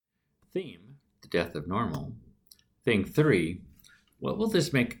Theme, the death of normal. Thing 3, what will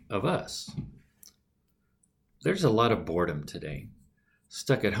this make of us? There's a lot of boredom today.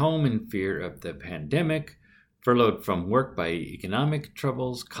 Stuck at home in fear of the pandemic, furloughed from work by economic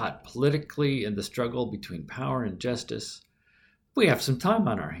troubles, caught politically in the struggle between power and justice. We have some time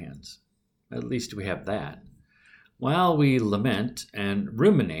on our hands. At least we have that. While we lament and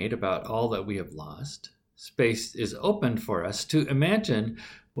ruminate about all that we have lost, space is opened for us to imagine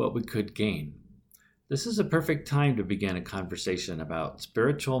what we could gain. This is a perfect time to begin a conversation about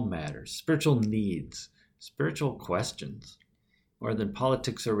spiritual matters, spiritual needs, spiritual questions. More than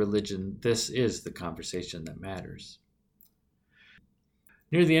politics or religion, this is the conversation that matters.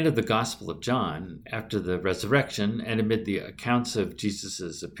 Near the end of the Gospel of John, after the resurrection and amid the accounts of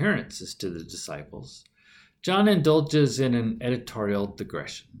Jesus' appearances to the disciples, John indulges in an editorial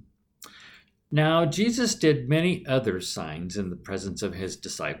digression. Now, Jesus did many other signs in the presence of his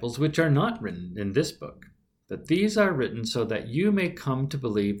disciples, which are not written in this book. But these are written so that you may come to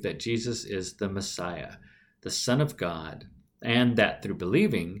believe that Jesus is the Messiah, the Son of God, and that through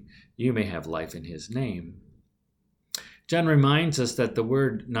believing you may have life in his name. John reminds us that the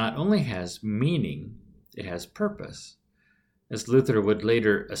word not only has meaning, it has purpose. As Luther would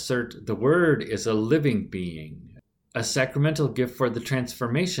later assert, the word is a living being, a sacramental gift for the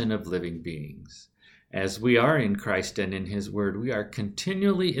transformation of living beings. As we are in Christ and in his word, we are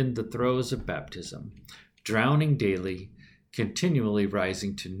continually in the throes of baptism, drowning daily, continually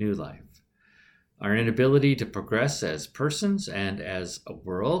rising to new life. Our inability to progress as persons and as a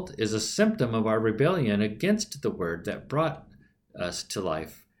world is a symptom of our rebellion against the word that brought us to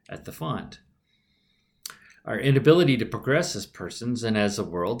life at the font. Our inability to progress as persons and as a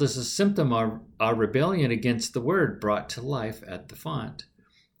world is a symptom of our rebellion against the word brought to life at the font.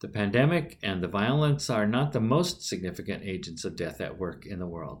 The pandemic and the violence are not the most significant agents of death at work in the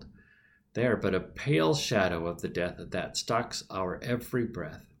world. They are but a pale shadow of the death that stalks our every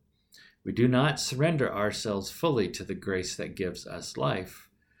breath. We do not surrender ourselves fully to the grace that gives us life,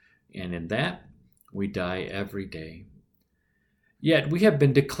 and in that we die every day. Yet we have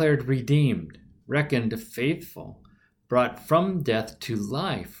been declared redeemed, reckoned faithful, brought from death to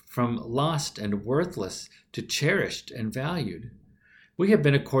life, from lost and worthless to cherished and valued. We have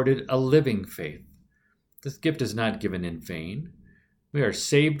been accorded a living faith. This gift is not given in vain. We are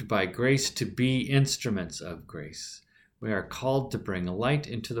saved by grace to be instruments of grace. We are called to bring light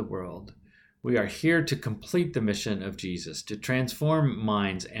into the world. We are here to complete the mission of Jesus, to transform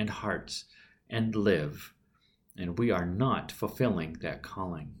minds and hearts and live. And we are not fulfilling that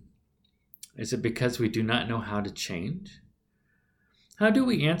calling. Is it because we do not know how to change? How do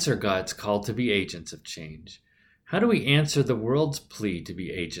we answer God's call to be agents of change? How do we answer the world's plea to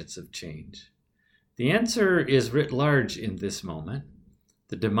be agents of change? The answer is writ large in this moment.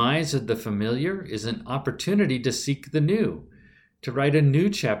 The demise of the familiar is an opportunity to seek the new, to write a new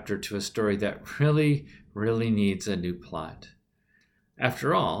chapter to a story that really needs a new plot.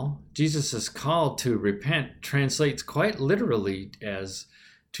 After all, Jesus' call to repent translates quite literally as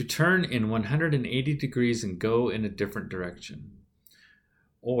to turn in 180 degrees and go in a different direction,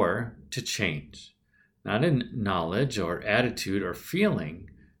 or to change, not in knowledge or attitude or feeling,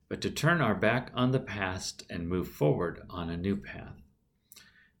 but to turn our back on the past and move forward on a new path.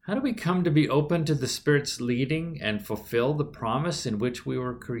 How do we come to be open to the Spirit's leading and fulfill the promise in which we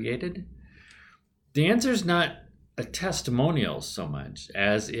were created? The answer is not a testimonial so much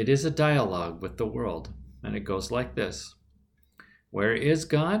as it is a dialogue with the world, and it goes like this. Where is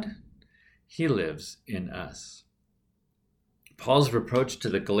God? He lives in us. Paul's reproach to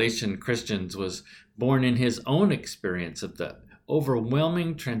the Galatian Christians was born in his own experience of the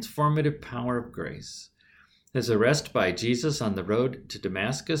overwhelming transformative power of grace. His arrest by Jesus on the road to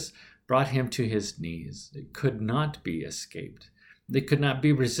Damascus brought him to his knees. It could not be escaped. It could not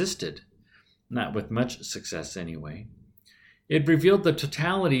be resisted, not with much success anyway. It revealed the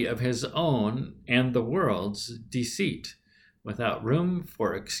totality of his own and the world's deceit, without room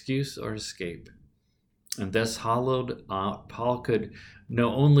for excuse or escape. And thus hollowed out, Paul could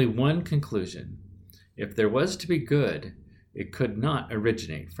know only one conclusion. If there was to be good, it could not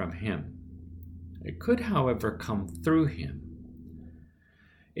originate from him. It could, however, come through him.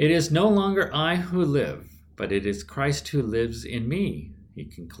 It is no longer I who live, but it is Christ who lives in me, he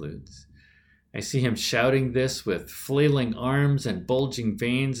concludes. I see him shouting this with flailing arms and bulging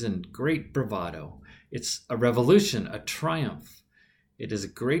veins and great bravado. It's a revolution, a triumph. It is a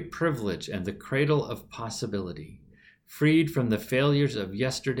great privilege and the cradle of possibility. Freed from the failures of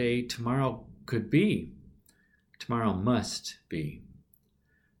yesterday, tomorrow could be. Tomorrow must be.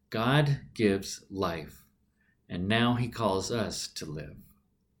 God gives life, and now he calls us to live.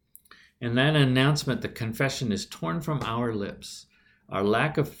 In that announcement, the confession is torn from our lips. Our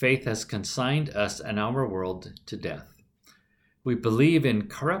lack of faith has consigned us and our world to death. We believe in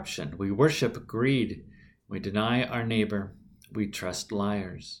corruption. We worship greed. We deny our neighbor. We trust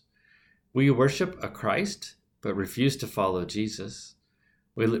liars. We worship a Christ, but refuse to follow Jesus.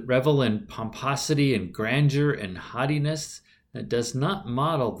 We revel in pomposity and grandeur and haughtiness that does not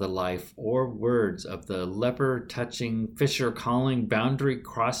model the life or words of the leper-touching, fisher-calling,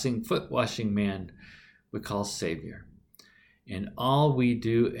 boundary-crossing, foot-washing man we call Savior. In all we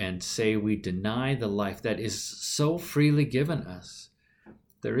do and say, we deny the life that is so freely given us.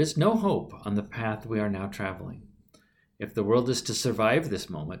 There is no hope on the path we are now traveling. If the world is to survive this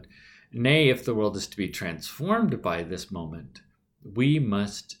moment, nay, if the world is to be transformed by this moment, we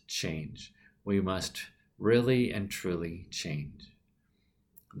must change. We must really and truly change.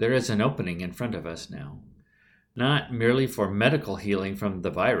 There is an opening in front of us now, not merely for medical healing from the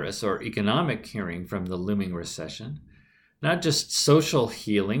virus or economic healing from the looming recession, not just social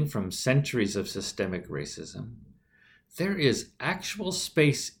healing from centuries of systemic racism. There is actual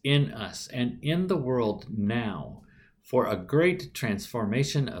space in us and in the world now for a great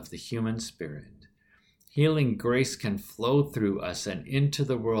transformation of the human spirit. Healing grace can flow through us and into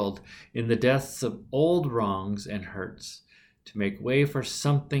the world in the deaths of old wrongs and hurts to make way for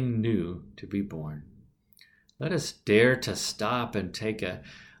something new to be born. Let us dare to stop and take an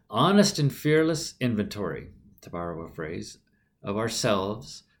honest and fearless inventory, to borrow a phrase, of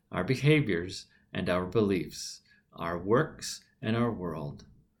ourselves, our behaviors, and our beliefs, our works, and our world,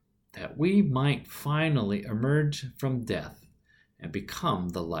 that we might finally emerge from death and become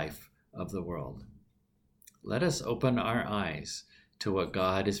the life of the world. Let us open our eyes to what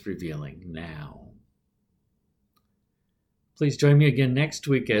God is revealing now. Please join me again next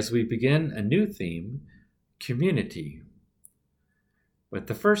week as we begin a new theme, community, with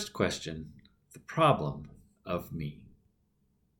the first question, the problem of me.